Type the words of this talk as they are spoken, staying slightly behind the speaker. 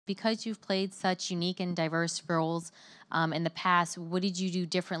because you've played such unique and diverse roles in the past, what did you do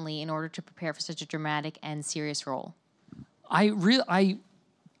differently in order to prepare for such a dramatic and serious role? I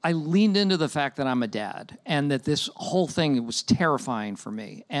leaned into the fact that I'm a dad and that this whole thing was terrifying for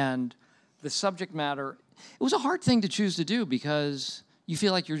me. And the subject matter, it was a hard thing to choose to do because you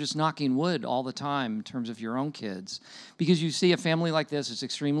feel like you're just knocking wood all the time in terms of your own kids. Because you see a family like this, it's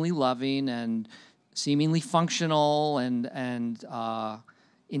extremely loving and seemingly functional and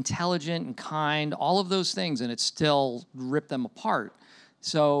intelligent and kind, all of those things, and it still ripped them apart.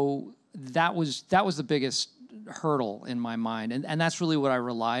 So that was the biggest hurdle in my mind, and that's really what I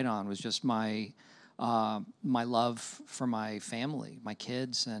relied on, was just my love for my family, my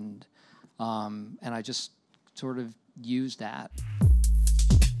kids, and I just sort of used that.